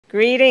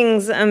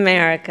Greetings,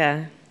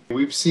 America.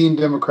 We've seen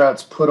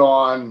Democrats put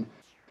on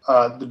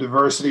the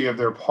diversity of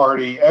their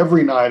party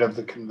every night of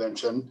the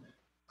convention,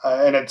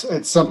 and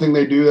it's something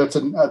they do that's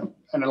an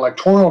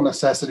electoral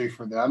necessity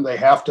for them. They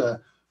have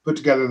to put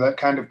together that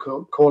kind of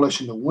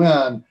coalition to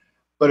win,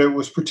 but it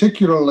was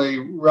particularly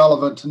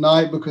relevant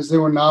tonight because they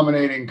were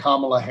nominating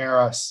Kamala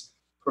Harris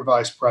for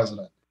vice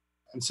president.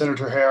 And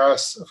Senator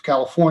Harris of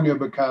California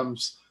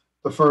becomes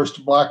the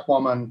first Black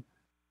woman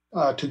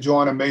to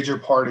join a major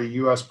party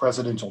U.S.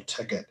 presidential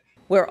ticket.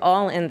 We're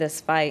all in this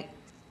fight.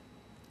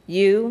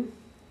 You,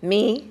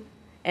 me,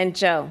 and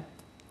Joe,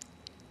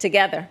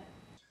 together.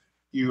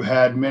 You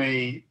had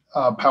many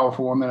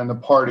powerful women in the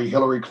party.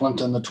 Hillary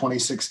Clinton, the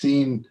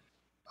 2016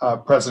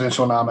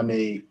 presidential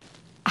nominee.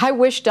 I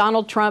wish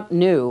Donald Trump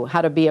knew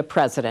how to be a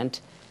president,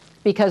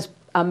 because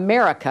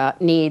America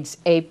needs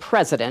a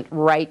president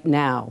right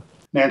now.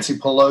 Nancy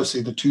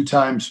Pelosi, the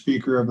two-time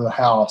Speaker of the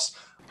House.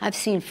 I've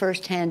seen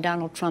firsthand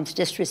Donald Trump's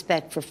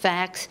disrespect for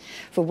facts,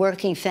 for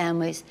working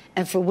families,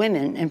 and for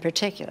women in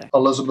particular.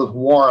 Elizabeth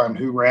Warren,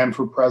 who ran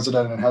for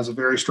president and has a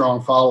very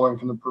strong following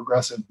from the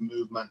progressive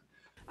movement.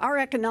 Our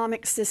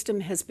economic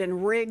system has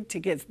been rigged to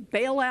give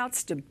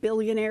bailouts to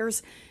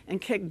billionaires and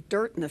kick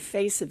dirt in the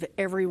face of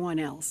everyone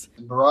else.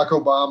 Barack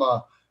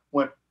Obama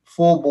went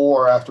full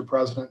bore after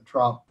President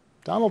Trump.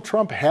 Donald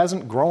Trump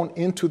hasn't grown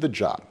into the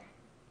job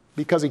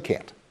because he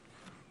can't.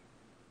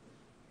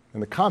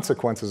 And the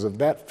consequences of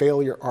that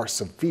failure are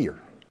severe.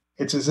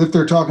 It's as if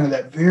they're talking to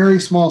that very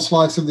small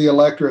slice of the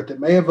electorate that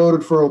may have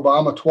voted for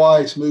Obama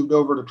twice, moved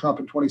over to Trump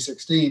in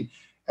 2016,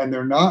 and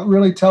they're not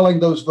really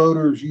telling those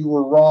voters you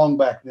were wrong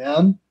back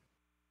then.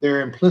 They're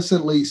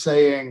implicitly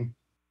saying,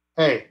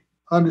 hey,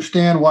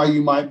 understand why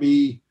you might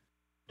be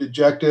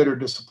dejected or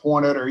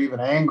disappointed or even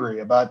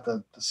angry about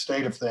the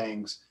state of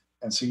things.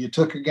 And so you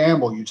took a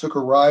gamble, you took a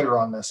rider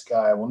on this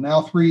guy. Well,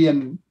 now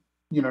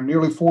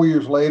nearly 4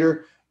 years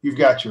later, you've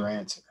got your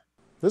answer.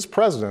 This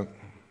president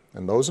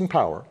and those in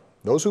power,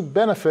 those who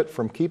benefit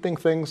from keeping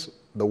things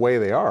the way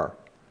they are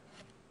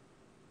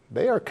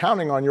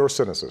counting on your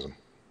cynicism.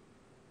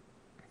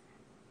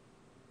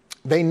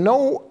 They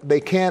know they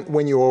can't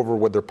win you over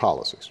with their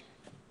policies.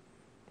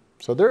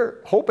 So they're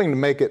hoping to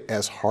make it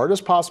as hard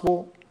as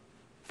possible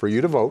for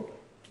you to vote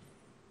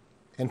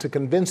and to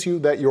convince you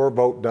that your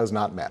vote does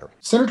not matter.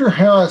 Senator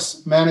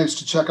Harris managed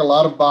to check a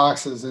lot of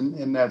boxes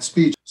in that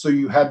speech. So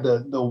you had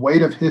the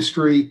weight of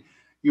history.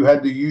 You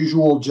had the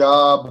usual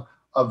job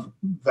of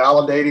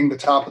validating the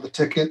top of the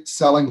ticket,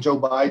 selling Joe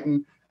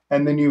Biden,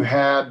 and then you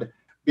had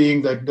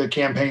being the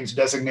campaign's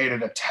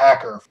designated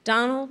attacker.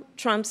 Donald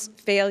Trump's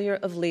failure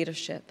of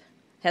leadership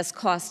has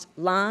cost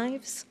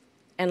lives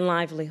and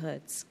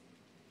livelihoods.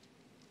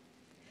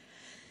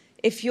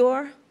 If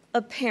you're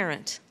a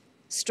parent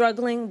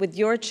struggling with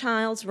your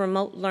child's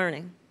remote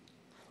learning,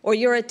 or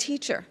you're a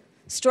teacher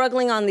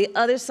struggling on the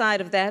other side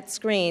of that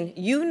screen,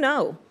 you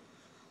know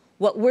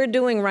what we're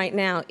doing right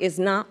now is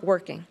not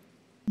working.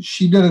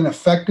 She did an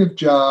effective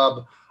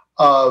job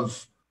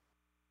of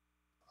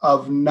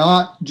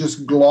not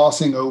just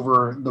glossing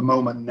over the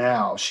moment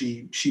now.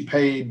 She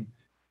paid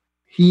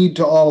heed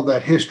to all of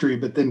that history,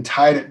 but then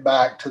tied it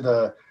back to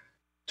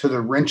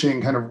the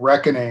wrenching kind of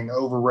reckoning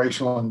over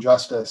racial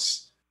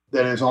injustice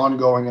that is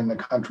ongoing in the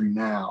country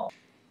now.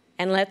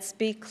 And let's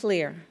be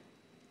clear,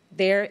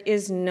 there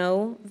is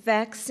no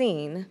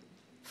vaccine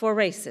for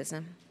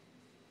racism.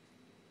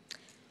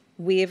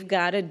 We've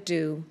got to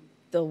do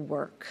the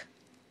work.